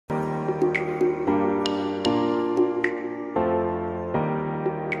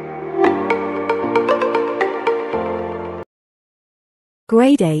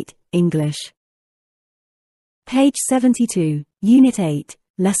Grade 8, English. Page 72, Unit 8,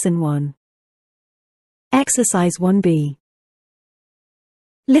 Lesson 1. Exercise 1B.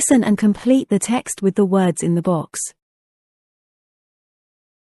 Listen and complete the text with the words in the box.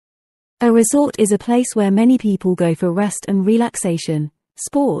 A resort is a place where many people go for rest and relaxation,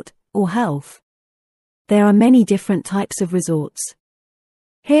 sport, or health. There are many different types of resorts.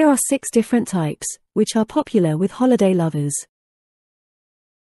 Here are 6 different types, which are popular with holiday lovers.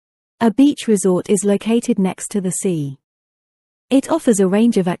 A beach resort is located next to the sea. It offers a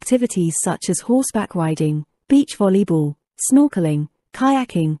range of activities such as horseback riding, beach volleyball, snorkeling,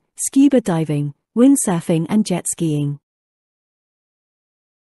 kayaking, scuba diving, windsurfing and jet skiing.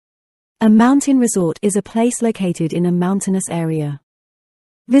 A mountain resort is a place located in a mountainous area.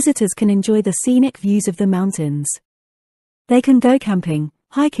 Visitors can enjoy the scenic views of the mountains. They can go camping,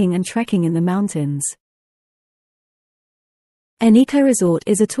 hiking and trekking in the mountains. An eco-resort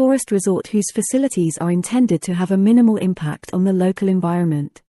is a tourist resort whose facilities are intended to have a minimal impact on the local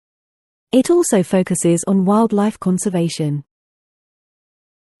environment. It also focuses on wildlife conservation.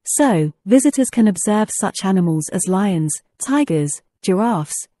 So, visitors can observe such animals as lions, tigers,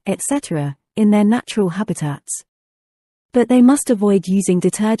 giraffes, etc., in their natural habitats. But they must avoid using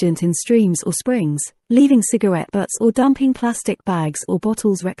detergent in streams or springs, leaving cigarette butts or dumping plastic bags or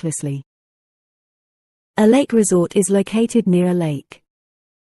bottles recklessly. A lake resort is located near a lake.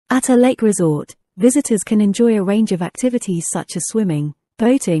 At a lake resort, visitors can enjoy a range of activities such as swimming,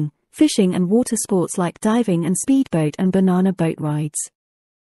 boating, fishing and water sports like diving and speedboat and banana boat rides.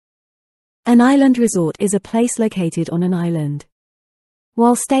 An island resort is a place located on an island.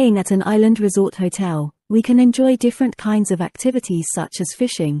 While staying at an island resort hotel, we can enjoy different kinds of activities such as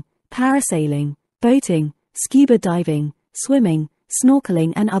fishing, parasailing, boating, scuba diving, swimming,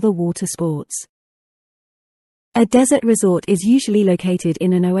 snorkeling and other water sports. A desert resort is usually located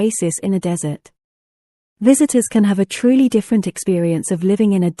in an oasis in a desert. Visitors can have a truly different experience of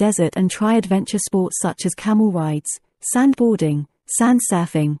living in a desert and try adventure sports such as camel rides, sandboarding, sand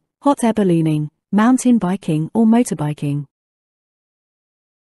surfing, hot air ballooning, mountain biking or motorbiking.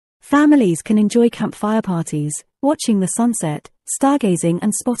 Families can enjoy campfire parties, watching the sunset, stargazing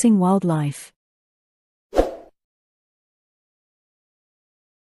and spotting wildlife.